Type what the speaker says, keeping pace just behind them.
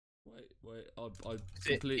Wait, I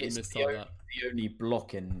completely missed all that. The only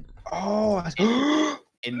block in. Oh,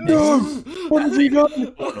 in no! this. What has he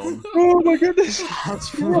done? Oh my goodness!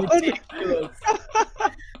 That's ridiculous.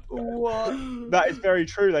 What? That is very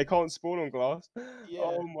true. They can't spawn on glass. Yeah.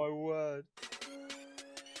 Oh my word.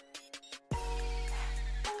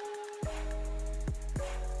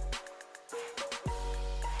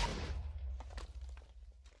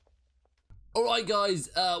 Alright guys,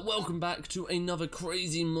 welcome back to another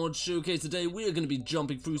crazy mod showcase. Today we are going to be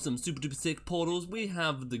jumping through some super duper sick portals. We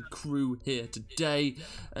have the crew here today,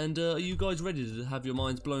 and are you guys ready to have your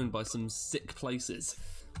minds blown by some sick places?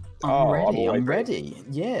 I'm ready.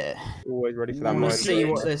 Yeah. Always ready for that Let's moment. see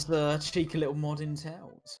what this cheeky little mod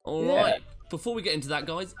entails. Alright, before we get into that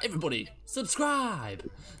guys, everybody, subscribe!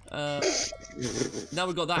 Now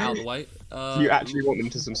we've got that out of the way. Do you actually want them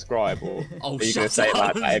to subscribe, or oh, are you going to say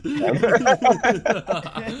up. that every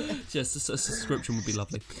time? Yes, a subscription would be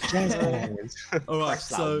lovely. Alright, Press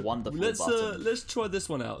that so wonderful button. let's try this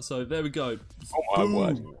one out. So there we go. Oh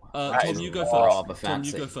my word. Tom, you go rather first. Tom,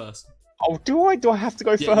 you fancy. go first. Oh, do I? Do I have to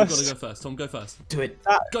go Yeah, first? you gotta go first. Tom, go first. Do it.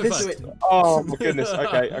 Go this- first. Oh my goodness.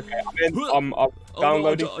 Okay. I'm in. I'm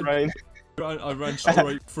downloading terrain. I ran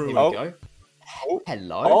straight through Oh. it. Go. Oh.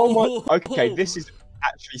 Hello. Oh my. Okay, this is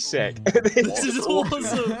actually sick. This is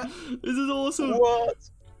awesome. This is awesome. What?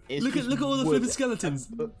 Look at all the flipping skeletons.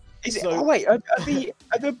 Is it? So- Oh wait, are the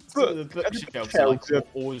So the book? bookshelves are like shelves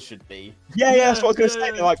what ours should be. Yeah, that's what I was going to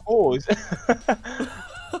say. They're like oars.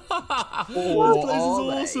 This place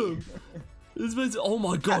is awesome. This place, oh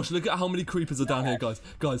my gosh, look at how many creepers are down here, guys.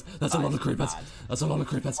 Guys, that's a lot of creepers. Mad. That's a lot of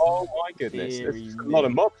creepers. Oh my goodness, Very there's a lot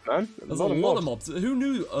of mobs, man. That's a lot of mobs. Who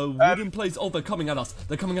knew a wooden place? Oh, they're coming at us.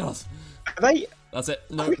 They're coming at us. Are they? That's it.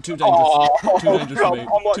 No, too dangerous. Oh, Too dangerous for me.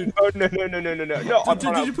 I'm like, Too- no.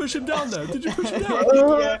 Did you push him down there? Did you push him down?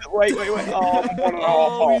 Yeah. Wait. Oh, I'm 1.5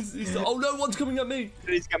 Oh, off. oh no, one's coming at me.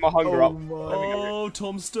 I need to get my hunger up. Oh,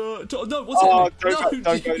 Tom Stir. No, what's Oh, it? don't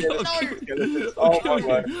go near this. Oh my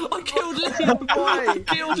word. I killed Liam. I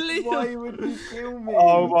killed Liam. Why would you kill me?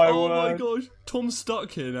 Oh my Oh my word. gosh, Tom's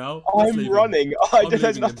stuck here now. Let's leave I'm him. running. leaving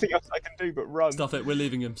There's him. nothing else I can do but run. Stuff it. We're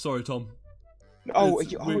leaving him. Sorry, Tom. Oh,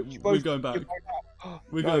 we're going back.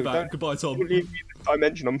 We're going back. Goodbye, Tom. Don't leave me in this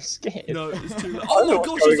dimension. I'm scared. No, it's too late. I Oh know my what's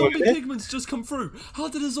gosh, a going on zombie here. pigman's just come through. How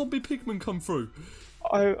did a zombie pigman come through?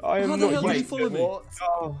 I am How the hell not did he used to follow it. me? What?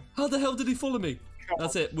 Oh. How the hell did he follow me?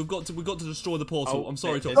 That's it. We've got to destroy the portal. Oh, I'm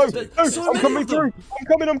sorry, Tom. no, There's so I'm many coming of them.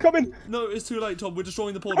 through. I'm coming. No, it's too late, Tom. We're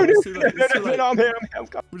destroying the No, portal. It's too late. It's too late. I'm here. I'm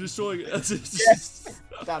coming. We're destroying it. Yes.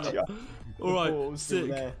 Damn it. All right, portal's still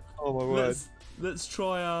sick. there. Oh my word. Let's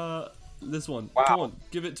try this one. Wow. Come on,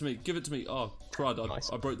 give it to me. Give it to me. Oh, crud!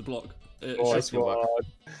 Nice. I broke the block. It Nice should work.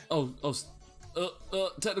 one.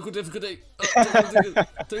 Technical difficulty. Technical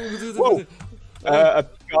difficulty.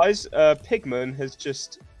 Guys, Pigman has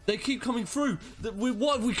just. They keep coming through.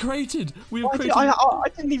 What have we created? We have I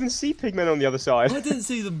created. didn't even see Pigman on the other side. I didn't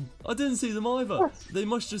see them. I didn't see them either. What? They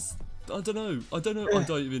must just. I don't know. I don't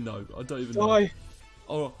even know. Why?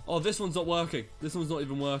 Oh, this one's not working. This one's not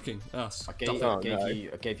even working. Ah, I stuff gave,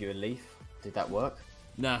 it. I gave you a leaf. Did that work?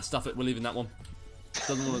 Nah, stuff it. We're leaving that one.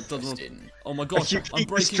 Doesn't want. Interesting. Oh my gosh! You I'm keep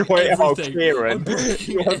breaking destroying our everything. Kieran. I'm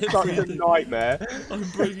breaking You're such a everything. nightmare. I'm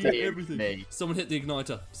breaking Dear everything. me. Someone hit the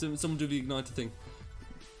igniter. Someone do the igniter thing.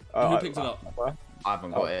 Uh, Who picked it up? I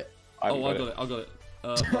haven't got it. I got it.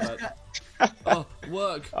 My bad. Oh,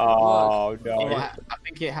 work. Oh work. no. Alright. I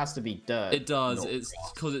think it has to be dirt. It does. not It's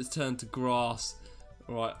grass. because it's turned to grass.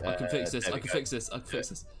 Alright, I can fix this. there I we can go. fix this. I can fix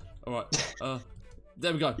this. Alright.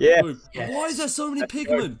 There we go. Yes. Boom. Yes. Why is there so many Let's go.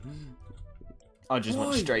 pigmen? I just Why?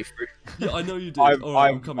 went straight through. Yeah, I know you did.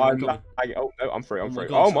 Alright, I'm coming. I'm coming. Oh no, I'm free. I'm free.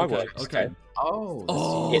 gosh, Oh my okay, word. okay. Oh.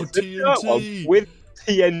 Oh, It's the dirt one TNT. with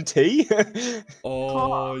TNT.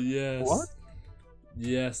 Oh yes. What?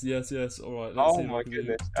 Yes. Alright, let's Oh see. If I my can do-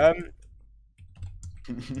 goodness.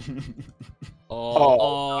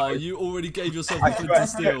 Oh, you already gave yourself a flint to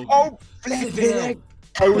steal. Oh, Flipping flip hell. it!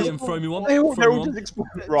 Oh, Liam, throw me one. they all Throw me just one.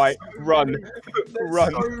 exploded. Right, run. There's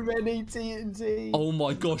Run. so many TNT. Oh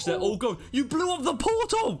my gosh, they're all going. You blew up the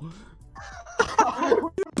portal!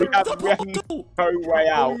 We have The no portal! way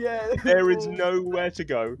out. Oh, yeah. There is nowhere to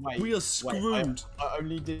go. Wait, We are wait, screwed. I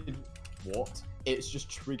only did what? It's just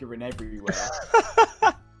triggering everywhere.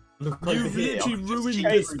 Look over You've here, literally I've just ruined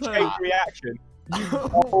changed this that. Change reaction.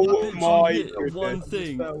 Oh Oh my hit goodness. one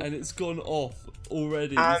thing and it's gone off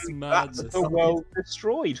already. It's And madness. that's the world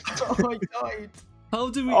destroyed. Oh my god. How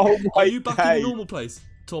do we? Oh my are you back in days. the normal place?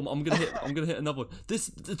 Tom, I'm gonna hit another one.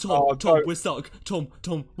 Tom, Oh, Tom, don't. we're stuck. Tom,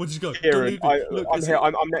 where did you go? Don't Kieran, leave me. Look, I'm it's- here.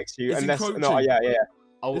 I'm next to you. it's Unless no, encroaching. yeah.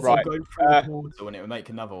 I'll Right, go through the portal and it will make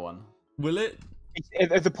another one. Will it?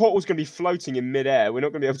 if the portal's going to be floating in midair, we're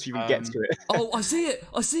not going to be able to even get to it. Oh, I see it!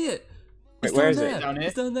 I see it! It's Wait, where down is there. it? Down here?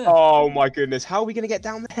 It's down there. Oh my goodness, how are we going to get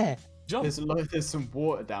down there? Jump. There's some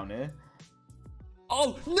water down here.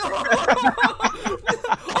 Oh, no!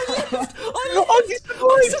 Oh, you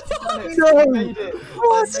survived! I No! made it.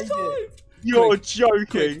 What? I made it. You're Quick,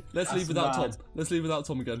 joking. Let's leave That's without Tom. mad. Let's leave without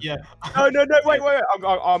Tom again. Yeah. No, wait.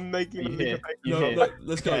 I'm making a You leap here? of faith. You No, here? no,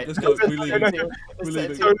 let's go, Okay. let's go. We leave. No, We're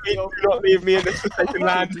leaving. Do not leave me in this forsaken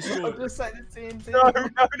land. Destroy I'm it. just saying the TNT. No.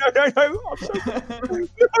 I'm so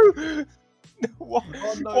no. What?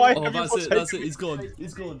 Oh, no. Why Oh, have you that's it. forsaken That's it. me? He's gone.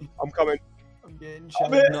 He's gone. I'm coming. I'm getting I'm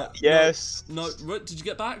shot. here. No, Yes. No, what? Did you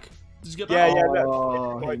get back? Did you get Yeah, back? yeah.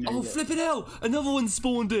 Oh, no. he made Oh, it. flipping hell! Another one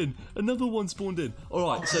spawned in. Another one spawned in. All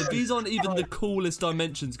right, so these aren't even the coolest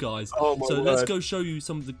dimensions, guys. Oh my So let's word. go show you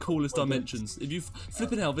some of the coolest dimensions. If you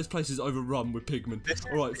flipping hell, this place is overrun with pigmen.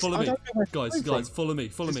 All right, follow I me, don't know where it's guys. coming Guys, follow me.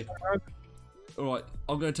 Follow me. All right,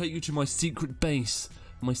 I'm going to take you to my secret base.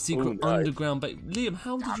 My secret Oh, no. underground base. Liam,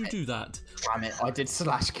 how did you do that? Damn it! I did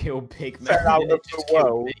 /kill pigman. Fell out and of it just the killed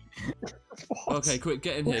world. me. What? Okay, quick,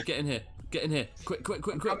 get in here. Get in here. Get in here. Quick.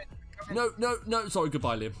 No. Sorry,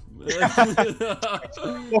 goodbye, Liam.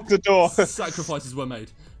 Lock the door. Sacrifices were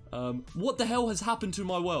made. What the hell has happened to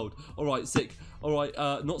my world? All right, sick. All right,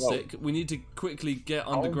 not Whoa. sick. We need to quickly get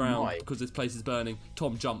underground my. because this place is burning.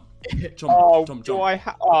 Tom, jump. Oh, Jump. do I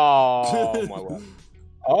Oh, my word.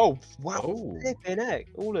 Oh, wow. Oh. Flipping heck.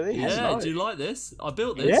 All of these. Yeah, nice. do you like this? I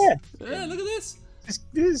built this. Yeah. Yeah, look at this. This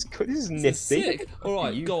is This nifty. is sick. All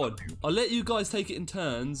right, You- go on. I'll let you guys take it in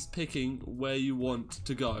turns picking where you want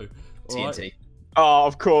to go. All right? TNT. Oh,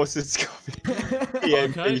 of course, it's got to be TNT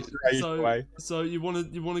Okay, straight away. so you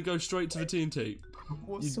want to go straight to the TNT?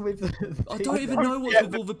 What's with the I don't even pigmen? know what's Yeah,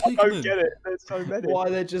 with all the I don't pigmen. get it. There's so many. Why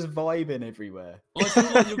they're just vibing everywhere? I feel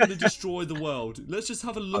like you're going to destroy the world. Let's just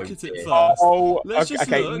have a look Oh, at it dear. first. Oh, Let's okay, just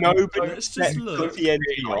okay. look. Nobody Let's just set look.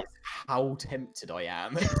 TNT off. How tempted I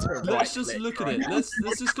am. Let's just look at it. Let's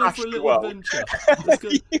just go for a Crash the little world. adventure. Let's go.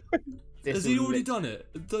 This Has he will already lit- done it?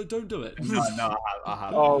 Don't do it. No, I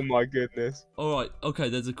have. Oh my goodness. All right. Okay.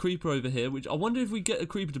 There's a creeper over here. Which I wonder if we get a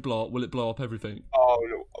creeper to blow up, will it blow up everything? Oh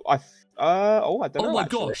no. I don't know. Oh my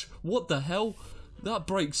actually. gosh! What the hell? That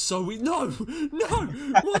breaks so we no.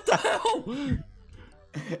 What the hell?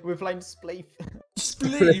 We're playing Spleef.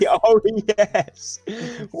 Spleef. Oh yes.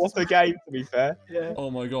 What a game, to be fair. Yeah.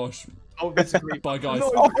 Oh my gosh. Oh, this is Bye guys.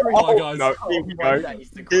 No, Bye guys. No, here we go. That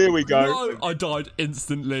is the Here we go. No, I died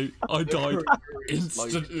instantly. I died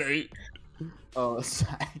instantly. Oh,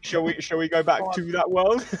 sad. Shall we go back to that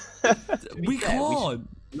world? We fair, we can't.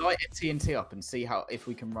 Light a TNT up and see how if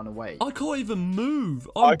we can run away. I can't even move.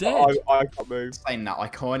 I'm dead. I can't move. Saying that, I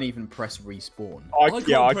can't even press respawn. I can't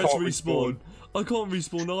I press can't respawn. I can't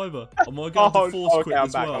respawn either. Am I going to Oh, force okay, quit I'm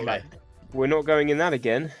as back, well? I'm back. We're not going in that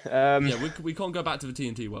again. Yeah, we can't go back to the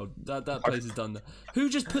TNT world. That place is done there. Who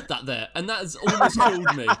just put that there? And that has almost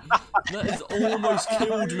killed me. That has almost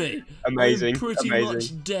killed me. Amazing, I'm pretty amazing.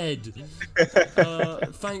 much dead.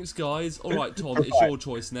 Thanks, guys. All right, Tom, it's your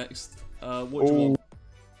choice next. What do you want?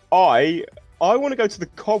 I want to go to the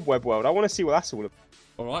cobweb world. I want to see what that's all about.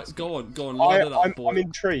 All right, go on, light it up, boy. I'm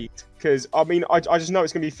intrigued because I mean I just know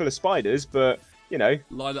it's going to be full of spiders, but you know.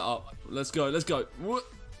 Light it up. Let's go. What?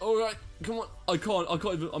 All right, come on. I can't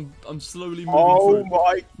even. I'm slowly moving Oh through.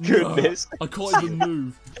 my goodness! No, I can't even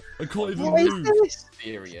move. I can't even What is move. this?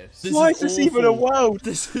 Serious. This Why is is this even a awful. world?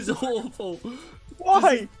 This is awful.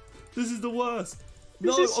 Why? This is the worst.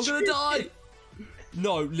 This No, is I'm gonna die. stupid.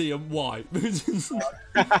 No, Liam, why?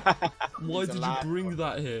 Why did you bring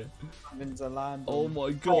that here? Into land. Oh my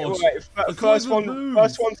Wait, gosh. wait, first one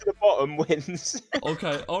to the bottom wins.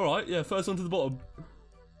 Okay, alright, yeah, first one to the bottom.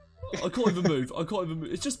 I can't even move.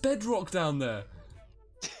 It's just bedrock down there.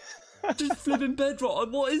 Just flipping bedrock.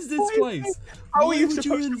 What is this place? How Why are you would you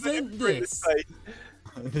supposed to invent live in this? place?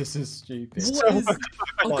 This is stupid. What is?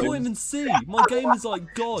 I can't even see. My game is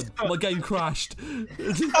like God. My game crashed.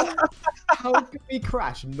 How could we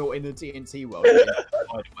crash not in the TNT world? In the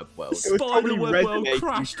Spiderweb world? It was probably Spiderweb world resonating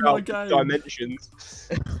crashed throughout my game. Dimensions.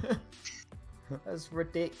 That's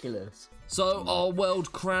ridiculous. So our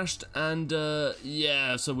world crashed, and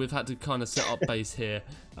yeah, so we've had to kind of set up base here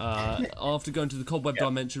after going to the cobweb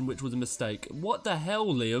dimension, which was a mistake. What the hell,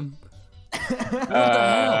 Liam? What the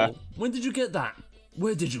hell? When did you get that?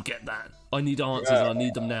 Where did you get that? I need answers, and I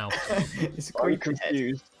need them now. It's a I'm creeper head.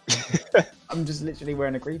 confused. I'm just literally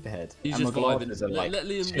wearing a creeper head. He's And just my vibing. glasses are like Let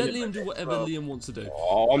Liam do whatever Liam wants to do.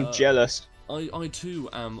 Oh, I'm jealous. I too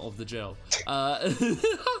am of the gel. Liam,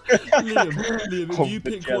 if Of you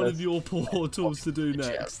the pick one jealous. of your portals to do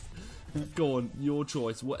next, go on, your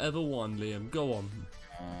choice. Whatever one, Liam. Go on.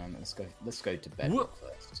 Let's go to bed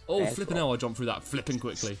first. Oh, flipping hell! I jumped through that flipping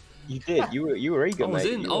quickly. You did. You were eager,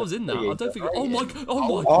 mate. I was in that. I don't think. Oh my.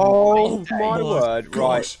 Oh my word!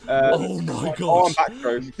 Gosh. Right. Oh my gosh. Oh, I'm back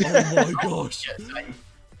through. Oh my gosh.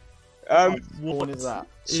 What is that?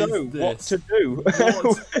 So what to do?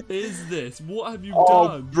 What is this? What have you Oh,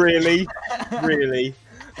 done? really? Really?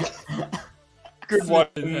 Good one,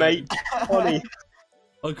 mate. Funny.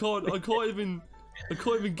 I can't even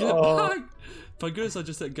get back. Thank goodness I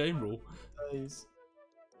just set game rule. Please.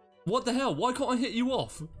 What the hell? Why can't I hit you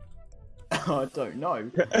off? I don't know.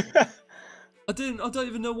 I don't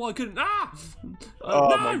even know why I couldn't. Oh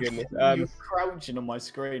no! my goodness. You're crouching on my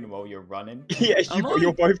screen while you're running. Yeah,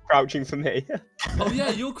 you're both crouching for me. Oh yeah,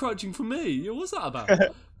 you're crouching for me. Yeah, what's that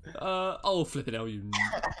about? Oh flipping hell, you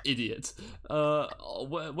idiot.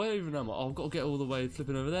 Where even am I? Oh, I've got to get all the way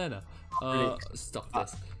flipping over there now. Stuff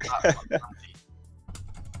this.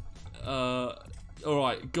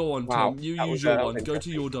 Alright, go on, Tom. You use your one. Go to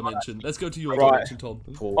your dimension. Let's go to your dimension, Tom.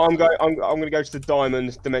 I'm going to go to the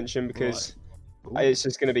diamond dimension because it's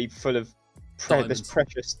just going to be full of this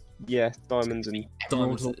precious, diamonds and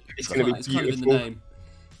diamonds. It's going to be beautiful. Kind of in the name.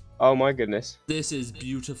 Oh my goodness. This is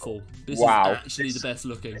beautiful. This is actually the best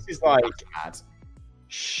looking. This is like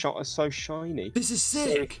so shiny. This is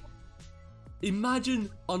sick.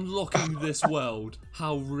 Imagine unlocking this world.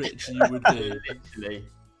 How rich you would be. Literally.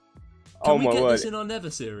 Can we get this in our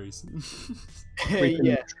Nether series? We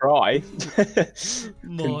can try.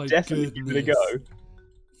 My definitely goodness. give it a go.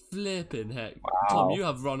 Flipping heck. Wow. Tom, you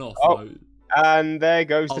have run off. Oh, though. And there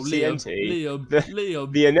goes the TNT.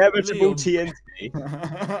 Liam. The inevitable Liam.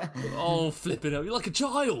 TNT. Oh, flipping hell. You're like a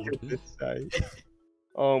child.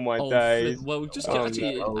 Oh my days. Well, just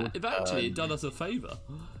it actually done us a favour.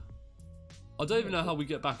 I don't even know how we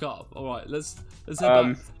get back up. Alright, let's head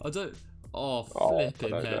back. I don't... Oh,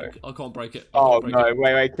 flipping heck. I can't break it.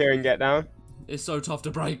 Wait, Kieran, get down. It's so tough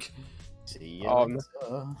to break. See Oh, you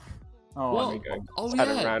what? later. Oh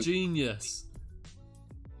yeah, genius.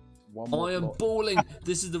 I am balling.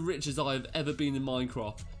 This is the richest I have ever been in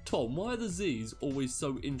Minecraft. Tom, why are the Z's always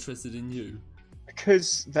so interested in you?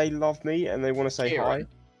 Because they love me and they want to say Kieran.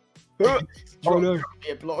 hi. Oh no.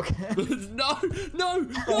 A block. No.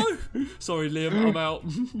 Sorry, Liam, I'm out.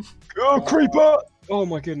 Oh, creeper! Oh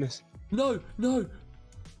my goodness. No.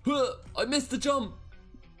 I missed the jump.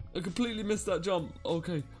 I completely missed that jump.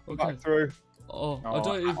 Okay. Back through. Oh, I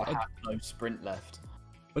I have no sprint left.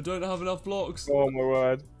 I don't have enough blocks. Oh my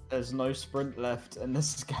word. There's no sprint left and there's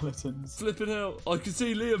skeletons. Flipping hell. I can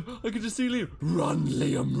see Liam. I can just see Liam. Run,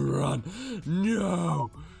 Liam, run.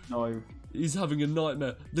 No. No. He's having a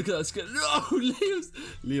nightmare. Look at that skeleton. No,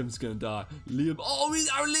 Liam's gonna die.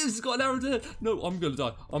 Liam's got an arrow to the head. No, I'm gonna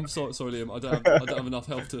die. I'm sorry, Liam. I don't have enough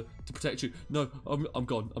health to protect you. No, I'm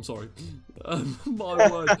gone. I'm sorry. My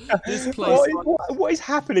word. This place. What is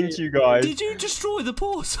happening to you guys? Did you destroy the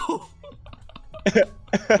portal? What?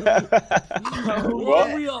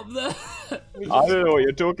 Why are we up there? I don't know what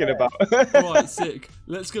you're talking about. Right, sick.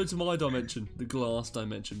 Let's go to my dimension, the glass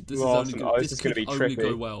dimension. This is going to be trippy.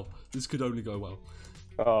 Go well. This could only go well.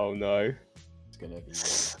 Oh no. It's gonna be.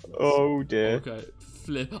 Oh dear. Okay,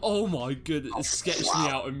 flip. Oh my goodness, it sketched me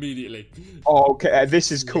out immediately. Oh, okay.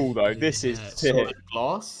 This is cool though. This is sick. Solid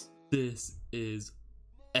glass. This is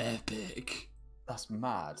epic. That's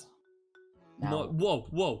mad. Whoa.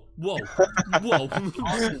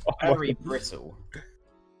 Very brittle.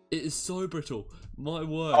 It is so brittle. My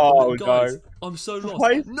word. Oh guys, no. I'm so lost.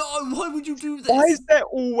 Why would you do this? Why is there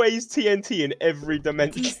always TNT in every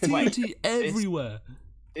dimension? There's TNT everywhere.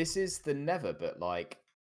 This is the Nether, but like,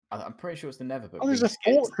 I'm pretty sure it's the Nether. But there's a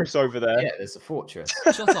fortress over there. Yeah, there's a fortress.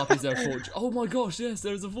 Shut up, is there a fortress? Oh my gosh, yes,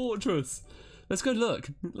 there is a fortress. Let's go look.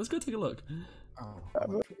 Let's go take a look.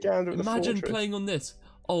 Imagine playing on this.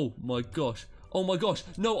 Oh my gosh.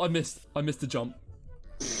 No, I missed the jump.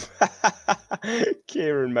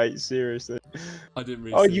 Kieran, mate, seriously. I didn't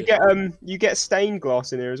really you get stained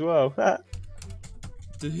glass in here as well.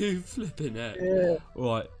 Do you flipping it? Yeah.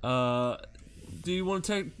 Right. Do you want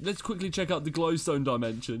to let's quickly check out the glowstone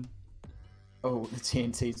dimension. Oh, the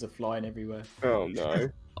TNTs are flying everywhere. Oh no.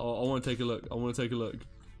 Oh, I want to take a look.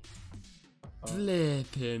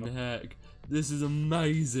 Flipping heck. This is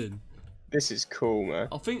amazing. This is cool, man.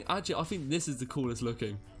 I think this is the coolest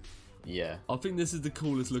looking. Yeah. I think this is the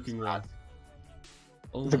coolest looking one.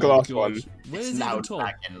 Oh the glass one. Where's even Tom?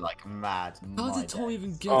 Lagging like mad. How did Tom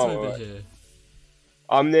even get over here?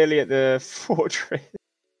 I'm nearly at the fortress.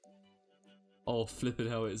 Oh, flipping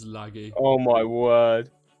hell, it's laggy. Oh my word.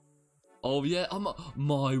 Oh yeah,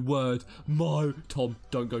 my word. Tom,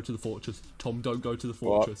 don't go to the fortress. Tom, don't go to the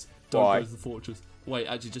fortress. Don't Why? go to the fortress. Wait,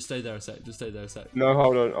 actually, just stay there a sec. Just stay there a sec. No,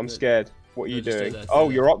 hold on. I'm scared. What are you just stay doing? there, Oh,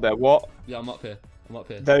 there. you're up there. What? Yeah, I'm up here. I'm up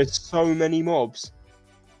here. There's so many mobs.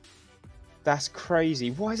 That's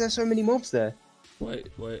crazy. Why is there so many mobs there? Wait.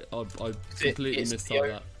 I completely missed out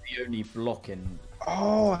that. The only block in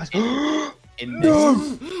Oh, in this. no!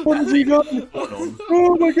 What has he done?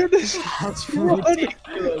 Oh my goodness! That's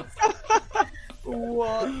ridiculous.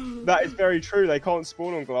 What? That is very true. They can't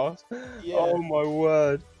spawn on glass. Yeah. Oh my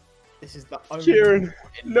word! This is the only. Kieran,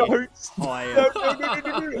 no! Entire... No.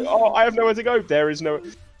 Oh, I have nowhere to go. There is no.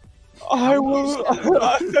 I will.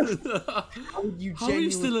 How are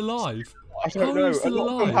you still alive? I don't know. A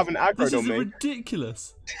lot of them haven't aggroed This on is me.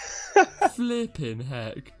 ridiculous. Flipping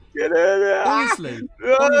heck. Get in there.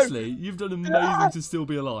 Honestly, you've done amazing to still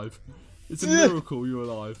be alive. It's a miracle you're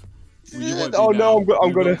alive. Well, you won't be Oh now. no,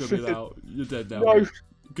 I'm gonna. Be now. You're dead now. No. Mate.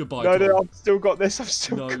 Goodbye. No, Tom. I've still got this. I've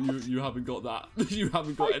still No, got... you haven't got that. You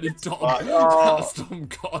haven't got any Tom. Oh. That's Tom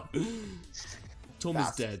gone. Tom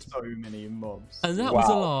is dead. So many mobs. And that was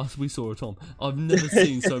the last we saw of Tom. I've never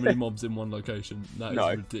seen so many mobs in one location. That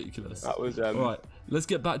is ridiculous. That was Alright, let's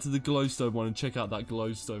get back to the glowstone one and check out that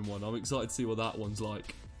glowstone one. I'm excited to see what that one's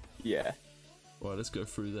like. Yeah. Alright, let's go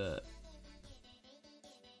through there.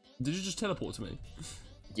 Did you just teleport to me?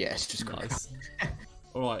 Yes, just nice.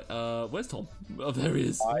 Alright, where's Tom? Oh, there he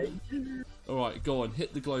is. Alright, go on,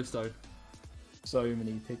 hit the glowstone. So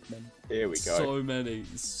many pigmen. Here we go. So many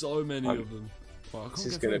of them. Right, This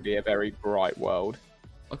is going to be a very bright world.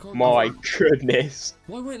 I My goodness.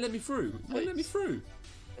 Why won't it let me through? Won't let me through?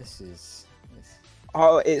 This is...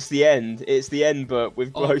 Oh, it's the end. It's the end, but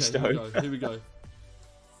with Oh, okay, glowstone. here we go.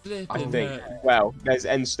 I think. Well, there's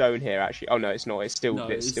end stone here, actually. Oh, no, it's not. It's still, No,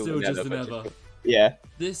 it's still the just nether. the nether. Yeah.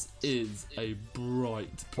 This is a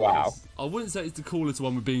bright place. Wow. I wouldn't say it's the coolest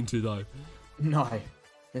one we've been to, though. No.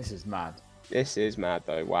 This is mad. This is mad,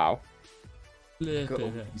 though. Wow.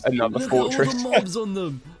 Flipping heck. Another Look fortress. at all the mobs on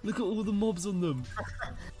them. Look at all the mobs on them.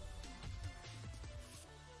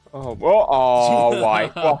 Oh, what? Oh, why?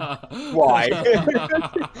 Why? I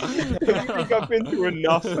think I've been through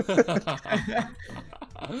enough.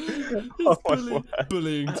 It's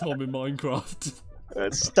bullying Tom in Minecraft.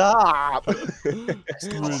 Stop!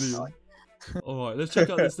 Brilliant. Alright, let's check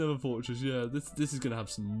out this nether fortress. Yeah, this is going to have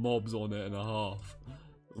some mobs on it and a half.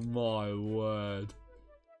 My word.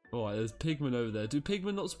 Alright, there's pigmen over there. Do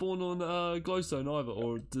pigmen not spawn on glowstone either?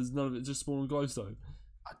 Or does none of it just spawn on glowstone?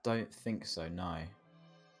 I don't think so, no.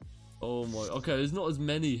 Oh my, okay, there's not as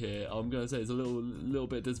many here. I'm going to say it's a little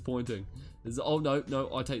bit disappointing. Oh no,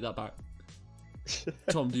 I take that back.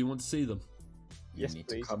 Tom, do you want to see them? Yes, you need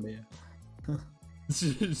please. to come here.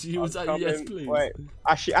 You would say yes, please. Wait,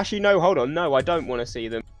 actually, no, hold on. No, I don't want to see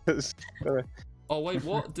them. Oh wait,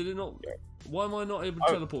 what? Did it not? Why am I not able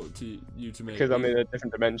to teleport to you to me? Because I'm in a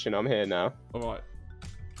different dimension. I'm here now. Alright.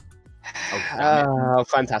 Oh,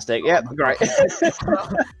 fantastic. Yep, great. I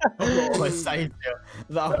saved you.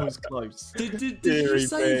 That was close. Did you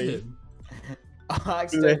save him? I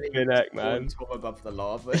accidentally Heck, man. Tom above the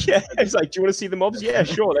lava. Yeah, it's like, do you want to see the mobs? Yeah,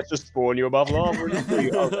 sure. Let's just spawn you above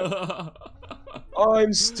lava.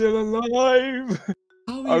 I'm still alive.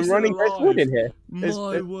 I'm running redwood in here.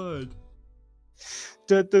 My word.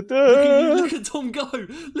 Da, da, da. Look at Tom go.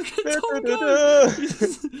 Look at Tom go.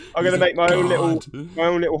 I'm gonna make my own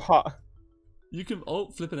little hut. You can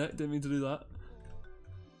flipping it. Didn't mean to do that.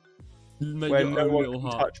 Make Where your no own one little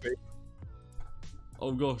can hut. touch me.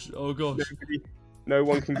 Oh gosh. No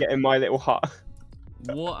one can get in my little hut.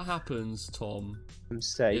 What happens, Tom? I'm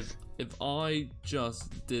safe. If I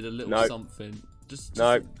just did a little something, just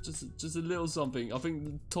a little something. I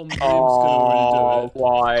think Tom Liam's gonna really do it.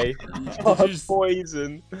 Why? Just...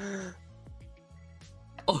 Poison.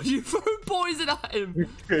 Oh, you threw poison at him.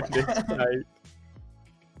 Goodness sake.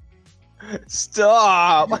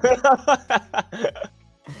 Stop!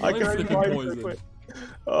 I can only find poison.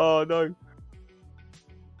 Oh no.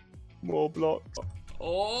 More blocks.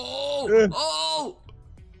 Oh!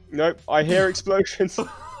 Nope, I hear explosions.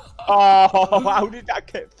 Oh, how did that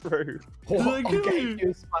get through? I gave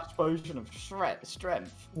you a splash potion of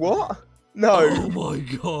strength. What? No. Oh my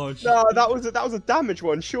gosh. No, that was a damage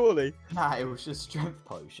one, surely. Nah, it was just strength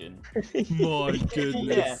potion. My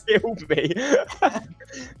goodness. It killed me.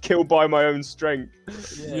 Killed by my own strength.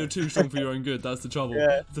 Yeah. You're too strong for your own good. That's the trouble.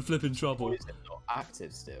 Yeah. The flipping trouble. Why is it not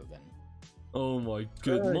active still then? Oh my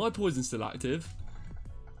goodness. My poison's still active.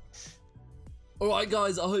 Alright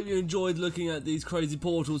guys, I hope you enjoyed looking at these crazy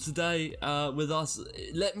portals today with us.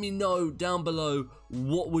 Let me know down below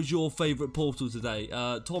what was your favourite portal today.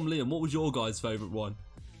 Tom, Liam, what was your guys' favourite one?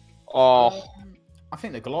 Oh, I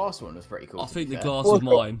think the glass one was pretty cool. I think the fair. glass was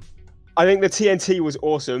mine. I think the TNT was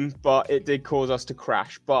awesome, but it did cause us to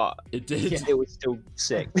crash. But It did. it was still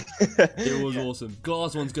sick. It was awesome.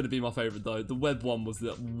 Glass one's going to be my favourite though. The web one was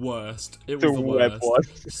the worst. It was the web worst. one.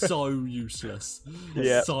 So useless.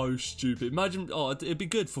 Yeah. So stupid. Imagine, it'd be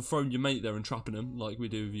good for throwing your mate there and trapping him like we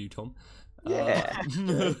do with you, Tom. Yeah.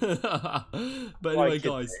 But anyway,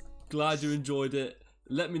 guys, glad you enjoyed it.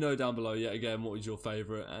 Let me know down below yet again what was your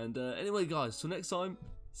favourite. And anyway, guys, till next time,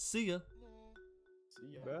 see ya.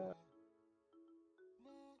 See ya. Bye.